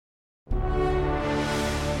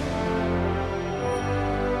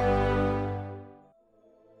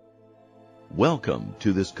Welcome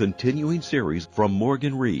to this continuing series from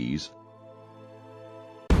Morgan Rees.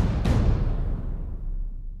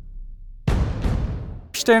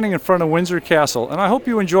 Standing in front of Windsor Castle, and I hope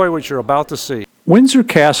you enjoy what you're about to see. Windsor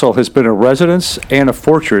Castle has been a residence and a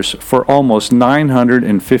fortress for almost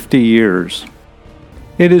 950 years.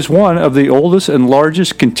 It is one of the oldest and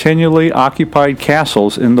largest continually occupied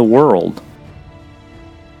castles in the world.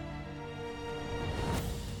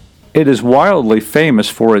 It is wildly famous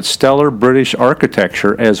for its stellar British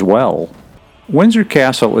architecture as well. Windsor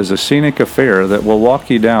Castle is a scenic affair that will walk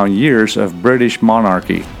you down years of British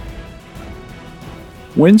monarchy.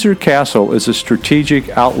 Windsor Castle is a strategic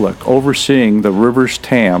outlook overseeing the River's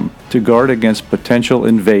Tam to guard against potential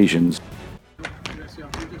invasions.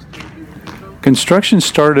 Construction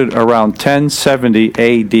started around 1070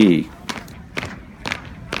 AD.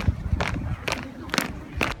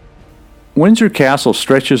 Windsor Castle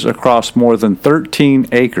stretches across more than 13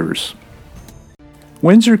 acres.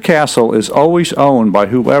 Windsor Castle is always owned by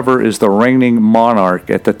whoever is the reigning monarch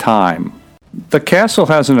at the time. The castle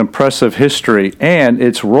has an impressive history, and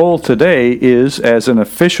its role today is as an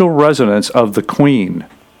official residence of the Queen.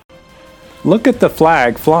 Look at the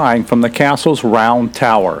flag flying from the castle's round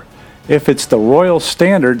tower. If it's the royal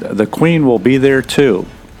standard, the Queen will be there too.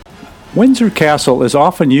 Windsor Castle is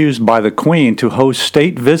often used by the Queen to host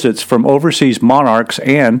state visits from overseas monarchs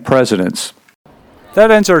and presidents.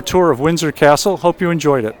 That ends our tour of Windsor Castle. Hope you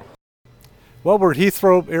enjoyed it. Well, we're at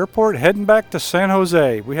Heathrow Airport heading back to San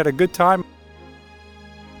Jose. We had a good time.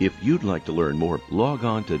 If you'd like to learn more, log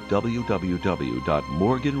on to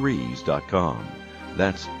www.morganrees.com.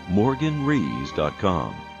 That's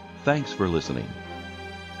morganrees.com. Thanks for listening.